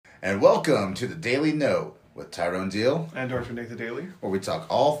And welcome to the Daily Note with Tyrone and Dr. Dailey, where we talk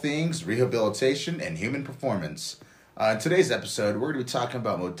all things rehabilitation and human performance. In today's episode, we're going to be talking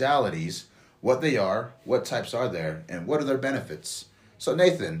about modalities, what they are, what types are there, and what are their benefits. So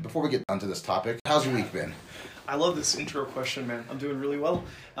Nathan, before we get onto this topic, how's your week been? I love this intro question, man. I'm doing really well.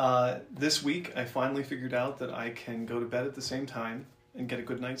 This week, I finally figured out that I can go to bed at the same time and get a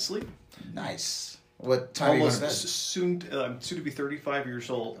good night's sleep. Nice. What time are you going to bed? Soon to be 35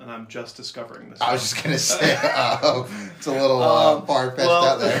 years old, and I'm just discovering this. I was just going to say, it's a little far-fetched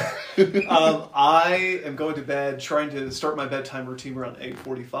out there. I am going to bed, trying to start my bedtime routine around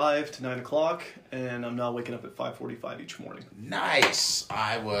 8:45 to 9 o'clock, and I'm now waking up at 5:45 each morning. Nice.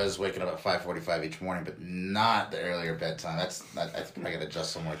 I was waking up at 5:45 each morning, but not the earlier bedtime. I think I got to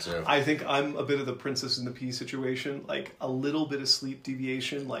adjust somewhere too. I think I'm a bit of the princess and the pea situation. Like a little bit of sleep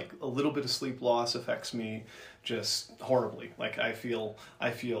deviation, like a little bit of sleep loss affects me just horribly. Like I feel.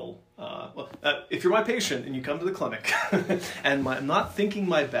 If you're my patient and you come to the clinic and I'm not thinking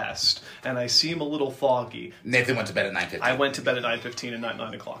my best and I seem a little foggy. Nathan went to bed at 9:15. I went to bed at 9:15 and not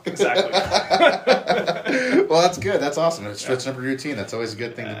 9 o'clock. Exactly. Well, that's good. That's awesome. It's switching up your routine. That's always a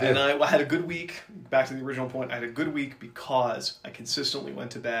good thing to do. And I had a good week. Back to the original point, I had a good week because I consistently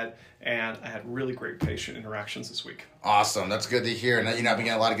went to bed and I had really great patient interactions this week. Awesome. That's good to hear. And I've been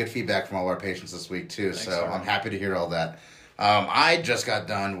getting a lot of good feedback from all our patients this week too. Thanks, so I'm happy to hear all that. I just got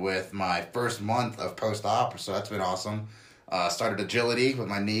done with my first month of post-op, so that's been awesome. Started agility with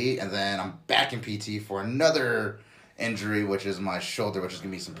my knee, and then I'm back in PT for another injury, which is my shoulder, which is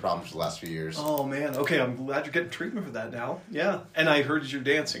going to be some problems for the last few years. Oh, man. Okay, I'm glad you're getting treatment for that now. Yeah. And I heard you're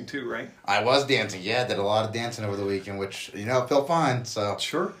dancing too, right? I was dancing, yeah. Did a lot of dancing over the weekend, which, it felt fine, so.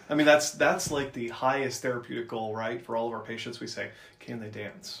 Sure. I mean, that's like the highest therapeutic goal, right? For all of our patients, we say, can they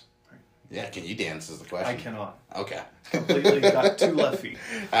dance? Yeah, can you dance is the question. I cannot. Okay. Completely got two left feet.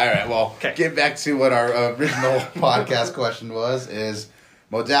 All right, well, Get back to what our original podcast question is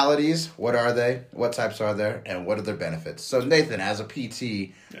modalities, what are they, what types are there, and what are their benefits? So Nathan, as a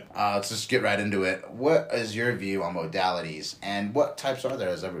PT, let's just get right into it. What is your view on modalities, and what types are there,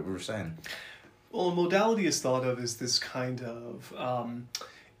 as we were saying? Well, a modality is thought of as this kind of,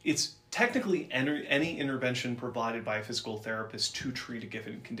 it's technically any intervention provided by a physical therapist to treat a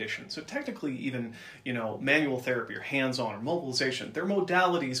given condition. So technically even, manual therapy or hands-on or mobilization, they're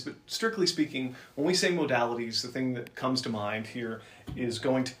modalities, but strictly speaking, when we say modalities, the thing that comes to mind here is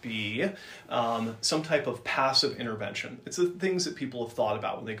going to be some type of passive intervention. It's the things that people have thought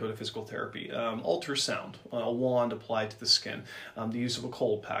about when they go to physical therapy. Ultrasound, a wand applied to the skin, the use of a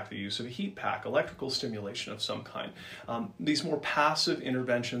cold pack, the use of a heat pack, electrical stimulation of some kind. These more passive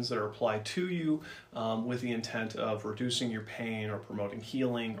interventions that are applied to you with the intent of reducing your pain or promoting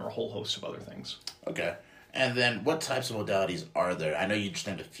healing or a whole host of other things. Okay. And then what types of modalities are there? I know you just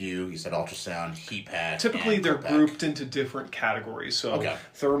named a few. You said ultrasound, heat pack. Typically, they're grouped into different categories. So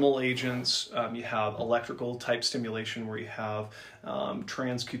thermal agents, you have electrical type stimulation where you have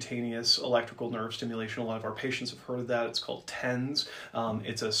transcutaneous electrical nerve stimulation. A lot of our patients have heard of that. It's called TENS.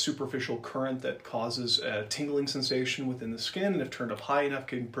 It's a superficial current that causes a tingling sensation within the skin, and if turned up high enough,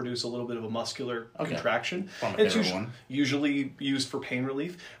 can produce a little bit of a muscular contraction. It's usually used for pain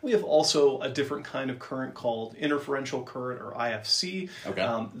relief. We have also a different kind of current called interferential current, or IFC,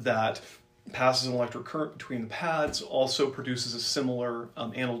 that passes an electric current between the pads, also produces a similar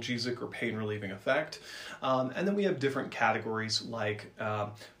analgesic or pain-relieving effect. And then we have different categories like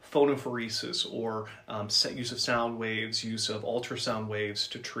phonophoresis, or use of sound waves, use of ultrasound waves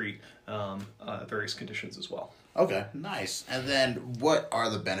to treat various conditions as well. Okay, nice. And then what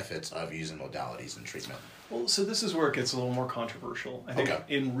are the benefits of using modalities in treatment? Well, so this is where it gets a little more controversial. I think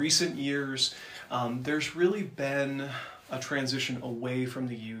in recent years, there's really been a transition away from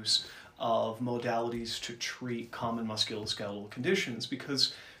the use of modalities to treat common musculoskeletal conditions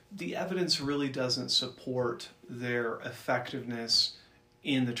because the evidence really doesn't support their effectiveness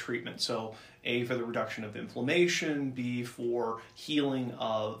in the treatment. So A, for the reduction of inflammation, B, for healing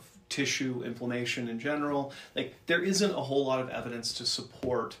of tissue inflammation in general. Like, there isn't a whole lot of evidence to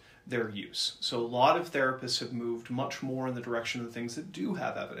support their use. So a lot of therapists have moved much more in the direction of the things that do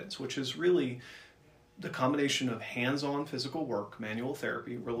have evidence, which is really the combination of hands-on physical work, manual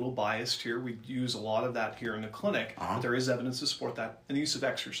therapy. We're a little biased here. We use a lot of that here in the clinic, but there is evidence to support that. And the use of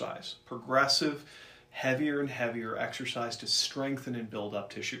exercise, progressive, heavier and heavier exercise to strengthen and build up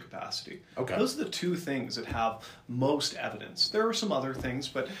tissue capacity. Those are the two things that have most evidence. There are some other things,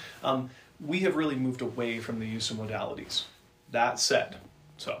 but we have really moved away from the use of modalities. That said,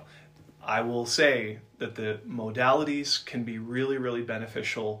 I will say that the modalities can be really, really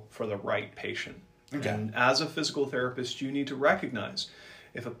beneficial for the right patient. And as a physical therapist, you need to recognize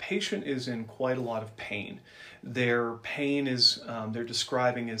if a patient is in quite a lot of pain, their pain is, they're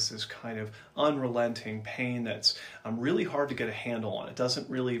describing as this kind of unrelenting pain that's really hard to get a handle on. It doesn't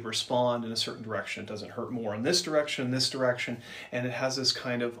really respond in a certain direction. It doesn't hurt more in this direction, and it has this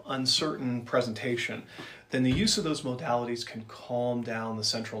kind of uncertain presentation. Then the use of those modalities can calm down the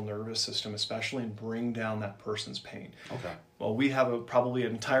central nervous system, especially, and bring down that person's pain. Okay. Well, we have probably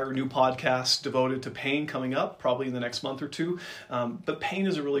an entire new podcast devoted to pain coming up, probably in the next month or two. But pain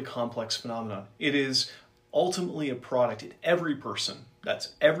is a really complex phenomenon. It is ultimately a product in every person.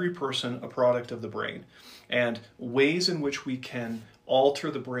 That's every person, a product of the brain. And ways in which we can alter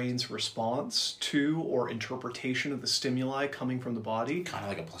the brain's response to or interpretation of the stimuli coming from the body. Kind of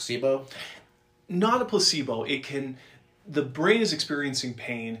like a placebo? Not a placebo. The brain is experiencing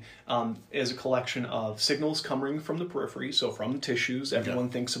pain as a collection of signals coming from the periphery, so from the tissues. Everyone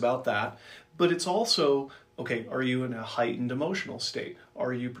thinks about that. But it's also, okay, are you in a heightened emotional state?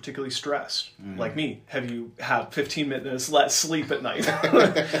 Are you particularly stressed? Like me, have you had 15 minutes less sleep at night?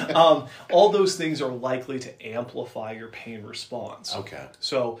 All those things are likely to amplify your pain response. Okay.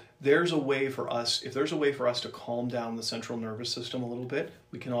 So there's a way for us, if there's a way for us to calm down the central nervous system a little bit,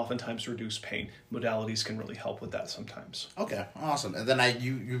 we can oftentimes reduce pain. Modalities can really help with that sometimes. Okay, awesome. And then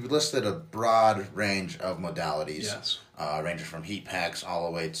you listed a broad range of modalities. Yes. Ranging from heat packs all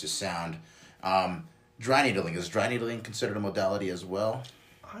the way to sound. Dry needling. Is dry needling considered a modality as well?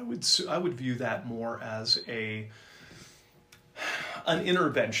 I would view that more as an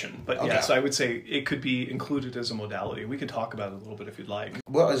intervention, but yes, I would say it could be included as a modality. We can talk about it a little bit if you'd like.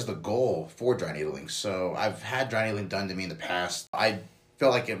 What is the goal for dry needling? So I've had dry needling done to me in the past. I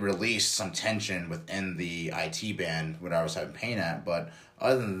felt like it released some tension within the IT band when I was having pain at, but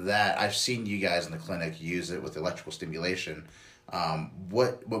other than that, I've seen you guys in the clinic use it with electrical stimulation.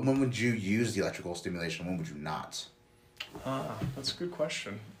 When would you use the electrical stimulation? When would you not? That's a good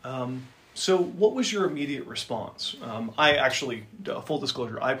question. So what was your immediate response? I actually, full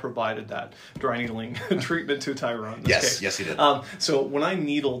disclosure, I provided that dry needling treatment to Tyrone. Yes, you did. So when I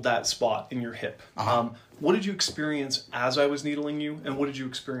needled that spot in your hip, what did you experience as I was needling you, and what did you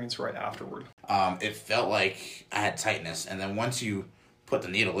experience right afterward? It felt like I had tightness, and then once you put the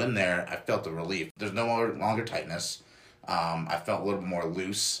needle in there, I felt the relief. There's no longer tightness. I felt a little bit more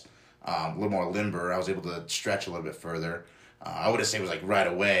loose, a little more limber. I was able to stretch a little bit further. I wouldn't say it was like right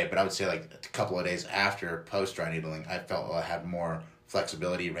away, but I would say like a couple of days after post-dry needling, I felt I had more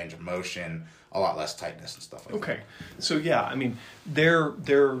flexibility, range of motion, a lot less tightness and stuff like that. Okay. So yeah, I mean, there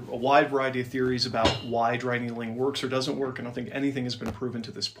are a wide variety of theories about why dry needling works or doesn't work. I don't think anything has been proven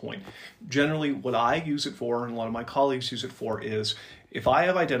to this point. Generally, what I use it for, and a lot of my colleagues use it for, is if I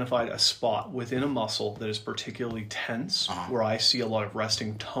have identified a spot within a muscle that is particularly tense, where I see a lot of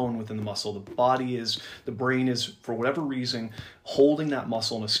resting tone within the muscle, the brain is, for whatever reason, holding that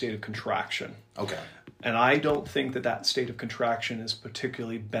muscle in a state of contraction. Okay. And I don't think that state of contraction is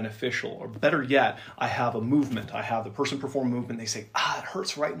particularly beneficial. Or better yet, I have a movement. I have the person perform a movement. They say, it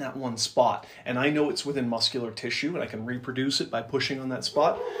hurts right in that one spot. And I know it's within muscular tissue, and I can reproduce it by pushing on that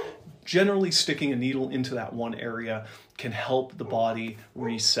spot. Generally, sticking a needle into that one area can help the body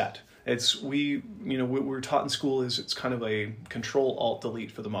reset. What we're taught in school is it's kind of a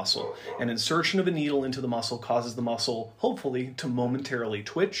Control-Alt-Delete for the muscle. An insertion of a needle into the muscle causes the muscle, hopefully, to momentarily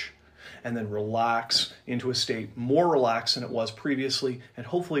twitch, and then relax into a state more relaxed than it was previously, and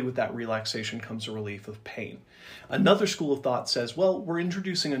hopefully with that relaxation comes a relief of pain. Another school of thought says, well, we're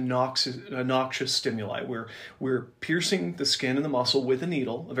introducing a noxious stimuli. We're piercing the skin and the muscle with a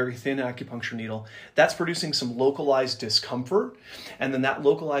needle, a very thin acupuncture needle. That's producing some localized discomfort, and then that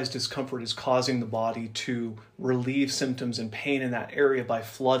localized discomfort is causing the body to relieve symptoms and pain in that area by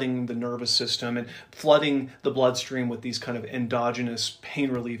flooding the nervous system and flooding the bloodstream with these kind of endogenous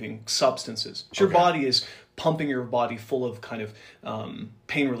pain-relieving substances. So your body is pumping your body full of kind of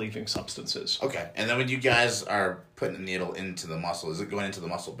pain-relieving substances. Okay. And then when you guys are putting the needle into the muscle, is it going into the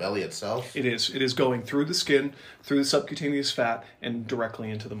muscle belly itself? It is. It is going through the skin, through the subcutaneous fat, and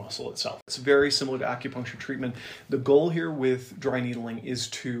directly into the muscle itself. It's very similar to acupuncture treatment. The goal here with dry needling is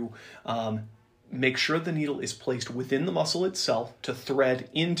to make sure the needle is placed within the muscle itself to thread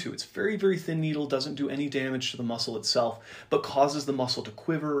into. It's very, very thin needle, doesn't do any damage to the muscle itself, but causes the muscle to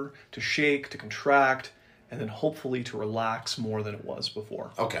quiver, to shake, to contract, and then hopefully to relax more than it was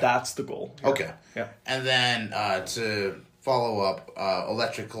before. Okay. That's the goal here. Okay. Yeah. And then to follow up,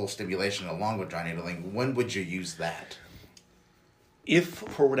 electrical stimulation along with dry needling, when would you use that? If,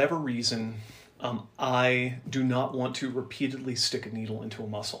 for whatever reason, I do not want to repeatedly stick a needle into a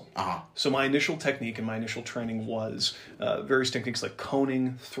muscle. So my initial technique and my initial training was various techniques like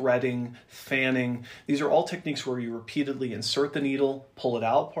coning, threading, fanning. These are all techniques where you repeatedly insert the needle, pull it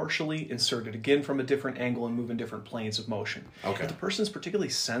out partially, insert it again from a different angle, and move in different planes of motion. Okay. If the person is particularly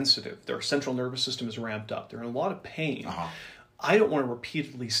sensitive, their central nervous system is ramped up, they're in a lot of pain, I don't want to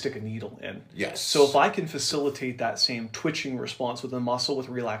repeatedly stick a needle in. Yes. So if I can facilitate that same twitching response with the muscle with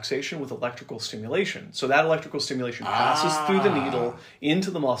relaxation with electrical stimulation, so that electrical stimulation passes through the needle into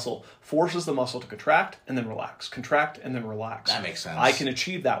the muscle, forces the muscle to contract and then relax, contract and then relax. That makes sense. I can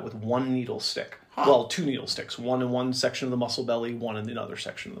achieve that with one needle stick. Well, two needle sticks, one in one section of the muscle belly, one in another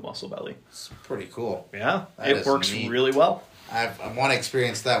section of the muscle belly. It's pretty cool. Yeah, it works really well. I want to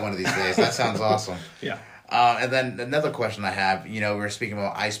experience that one of these days. That sounds awesome. Yeah. And then another question I have, we were speaking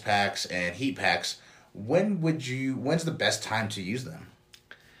about ice packs and heat packs. When's the best time to use them?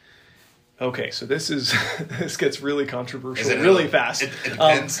 Okay, so this gets really controversial really fast. It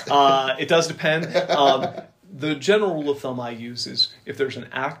depends. It does depend. The general rule of thumb I use is if there's an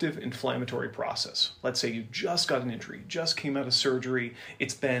active inflammatory process, let's say you just got an injury, just came out of surgery,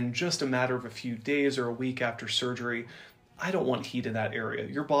 it's been just a matter of a few days or a week after surgery, I don't want heat in that area.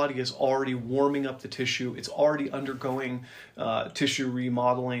 Your body is already warming up the tissue. It's already undergoing tissue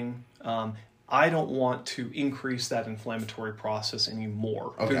remodeling. I don't want to increase that inflammatory process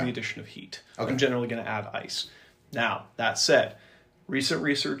anymore through the addition of heat. I'm generally going to add ice. Now, that said, recent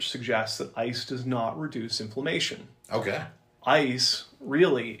research suggests that ice does not reduce inflammation. Okay. Ice,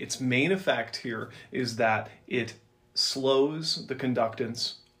 really, its main effect here is that it slows the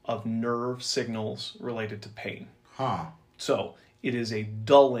conductance of nerve signals related to pain. So it is a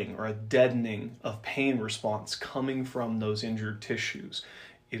dulling or a deadening of pain response coming from those injured tissues.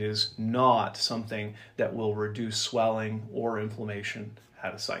 It is not something that will reduce swelling or inflammation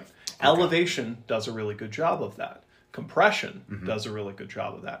at a site. Elevation does a really good job of that. Compression does a really good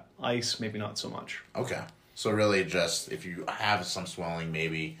job of that. Ice, maybe not so much. Okay. So really just if you have some swelling,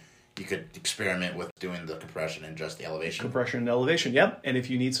 maybe you could experiment with doing the compression and just the elevation. Compression and elevation, yep. And if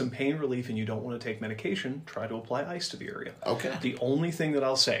you need some pain relief and you don't want to take medication, try to apply ice to the area. Okay. The only thing that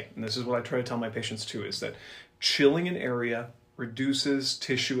I'll say, and this is what I try to tell my patients too, is that chilling an area reduces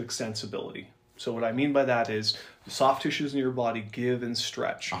tissue extensibility. So what I mean by that is soft tissues in your body give and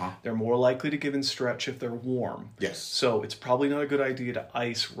stretch. They're more likely to give and stretch if they're warm. Yes. So it's probably not a good idea to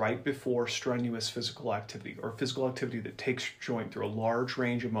ice right before strenuous physical activity or physical activity that takes your joint through a large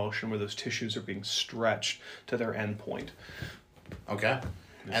range of motion where those tissues are being stretched to their end point. Okay.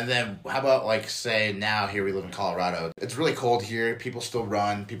 And then how about say now here we live in Colorado. It's really cold here. People still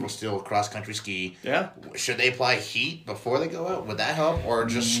run. People still cross-country ski. Yeah. Should they apply heat before they go out? Would that help? Or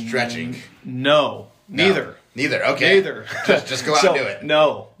just stretching? No. Neither. Neither. Okay. Neither. Just go out and do it.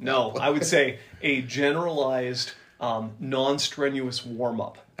 No. I would say a generalized non-strenuous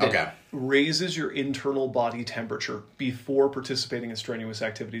warm-up that raises your internal body temperature before participating in strenuous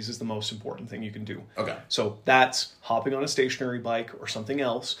activities is the most important thing you can do. Okay. So that's hopping on a stationary bike or something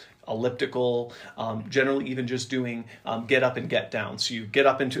else, elliptical, generally even just doing get up and get down. So you get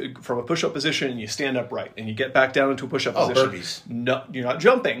up from a push-up position and you stand upright and you get back down into a push-up position. Burpees. No, you're not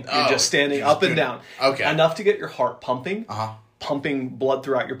jumping. You're just standing up and down. Okay. Enough to get your heart pumping. Pumping blood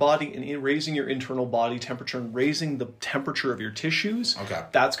throughout your body and raising your internal body temperature and raising the temperature of your tissues. Okay.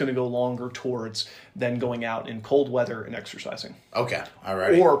 That's going to go longer towards than going out in cold weather and exercising. Okay. All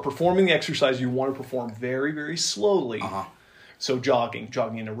right. Or performing the exercise you want to perform very, very slowly. So jogging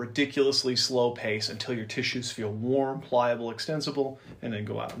in a ridiculously slow pace until your tissues feel warm, pliable, extensible, and then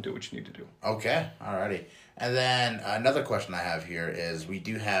go out and do what you need to do. Okay. All righty. And then another question I have here is we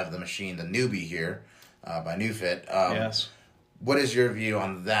do have the machine, the Newbie here by NewFit. Yes. What is your view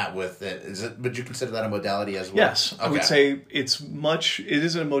on that with it? Would you consider that a modality as well? Yes, I would say it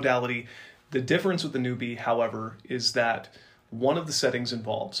is a modality. The difference with the Newbie, however, is that one of the settings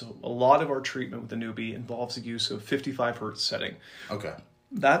involved, so a lot of our treatment with the Newbie involves the use of 55 hertz setting. Okay.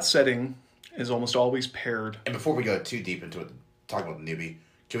 That setting is almost always paired. And before we go too deep into it, talk about the Newbie,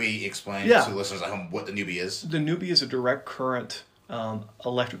 can we explain to the listeners at home what the Newbie is? The Newbie is a direct current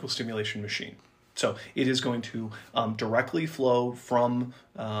electrical stimulation machine. So it is going to directly flow from,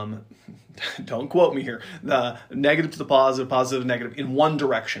 don't quote me here, the negative to the positive, positive to negative, in one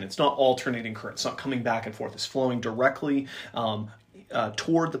direction. It's not alternating current. It's not coming back and forth. It's flowing directly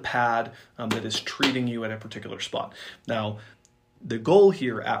toward the pad that is treating you at a particular spot. Now, the goal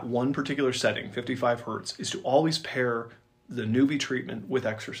here at one particular setting, 55 hertz, is to always pair the Newbie treatment with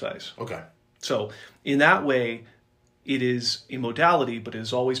exercise. Okay. So in that way, it is a modality, but it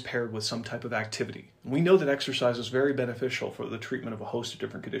is always paired with some type of activity. We know that exercise is very beneficial for the treatment of a host of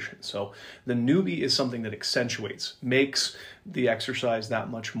different conditions. So the newbie is something that accentuates, makes the exercise that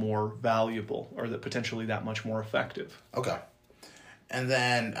much more valuable, or that potentially that much more effective. Okay. And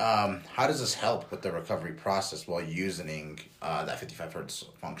then how does this help with the recovery process while using that 55 hertz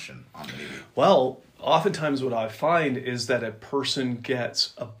function on the newbie? Well, oftentimes what I find is that a person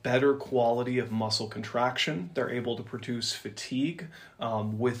gets a better quality of muscle contraction. They're able to produce fatigue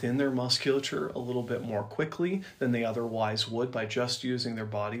within their musculature a little bit more quickly than they otherwise would by just using their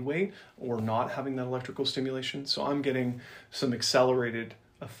body weight or not having that electrical stimulation. So I'm getting some accelerated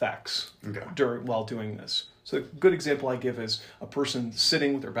effects while doing this. So a good example I give is a person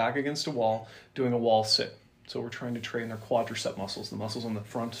sitting with their back against a wall doing a wall sit. So we're trying to train their quadricep muscles, the muscles on the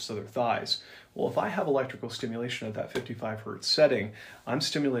front of their thighs. Well, if I have electrical stimulation at that 55 hertz setting, I'm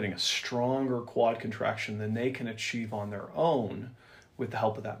stimulating a stronger quad contraction than they can achieve on their own with the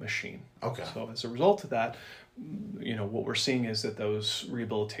help of that machine. Okay. So as a result of that, what we're seeing is that those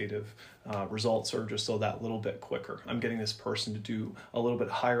rehabilitative results are just that little bit quicker. I'm getting this person to do a little bit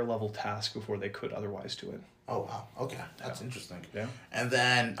higher level task before they could otherwise do it. Oh, wow. Okay. That's interesting. Yeah. And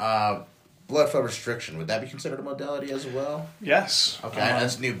then blood flow restriction, would that be considered a modality as well? Yes. Okay.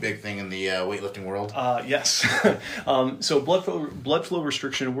 That's a new big thing in the weightlifting world. Yes. So blood flow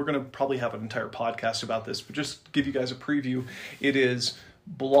restriction, we're going to probably have an entire podcast about this, but just to give you guys a preview, it is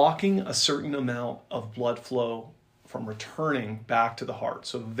blocking a certain amount of blood flow from returning back to the heart.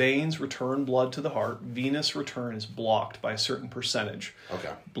 So veins return blood to the heart. Venous return is blocked by a certain percentage. Okay.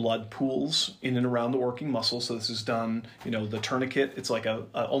 Blood pools in and around the working muscle. So this is done, the tourniquet, it's like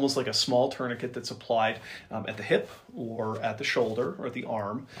almost like a small tourniquet that's applied at the hip or at the shoulder or at the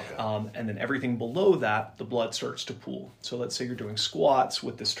arm. Okay. And then everything below that, the blood starts to pool. So let's say you're doing squats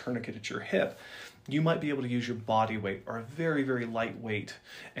with this tourniquet at your hip. You might be able to use your body weight or a very, very light weight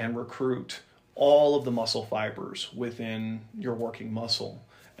and recruit all of the muscle fibers within your working muscle.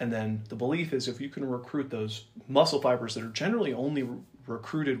 And then the belief is if you can recruit those muscle fibers that are generally only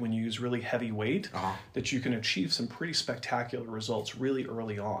recruited when you use really heavy weight, that you can achieve some pretty spectacular results really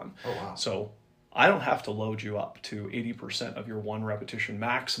early on. Oh, wow. So I don't have to load you up to 80% of your one repetition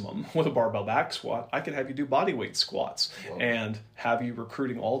maximum with a barbell back squat. I can have you do body weight squats and have you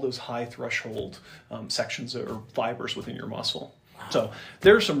recruiting all those high threshold sections or fibers within your muscle. Wow. So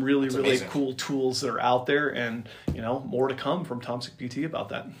there's some really, really cool tools that are out there, and more to come from Tomsic PT about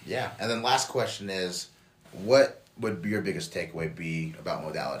that. Yeah. And then last question is, what would your biggest takeaway be about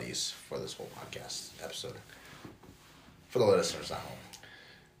modalities for this whole podcast episode for the listeners at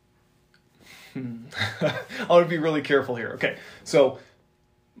home? I want to be really careful here. Okay, so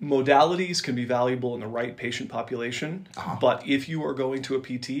modalities can be valuable in the right patient population, but if you are going to a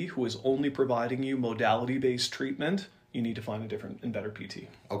PT who is only providing you modality-based treatment, you need to find a different and better PT.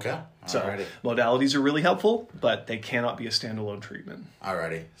 Okay. So modalities are really helpful, but they cannot be a standalone treatment.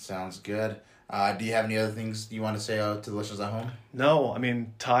 Alrighty, sounds good. Do you have any other things you want to say to the listeners at home? No, I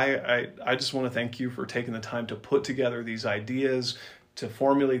mean, Ty, I just want to thank you for taking the time to put together these ideas, to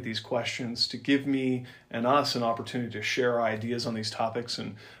formulate these questions, to give me and us an opportunity to share our ideas on these topics.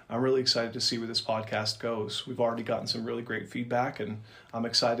 And I'm really excited to see where this podcast goes. We've already gotten some really great feedback, and I'm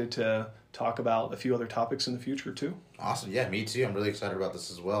excited to talk about a few other topics in the future too. Awesome. Yeah, me too. I'm really excited about this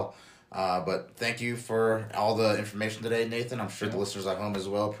as well. But thank you for all the information today, Nathan. I'm sure the listeners at home as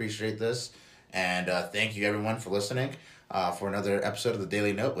well appreciate this. And thank you, everyone, for listening for another episode of The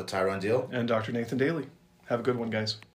Daily Note with Tyrone and Dr. Nathan Dailey. Have a good one, guys.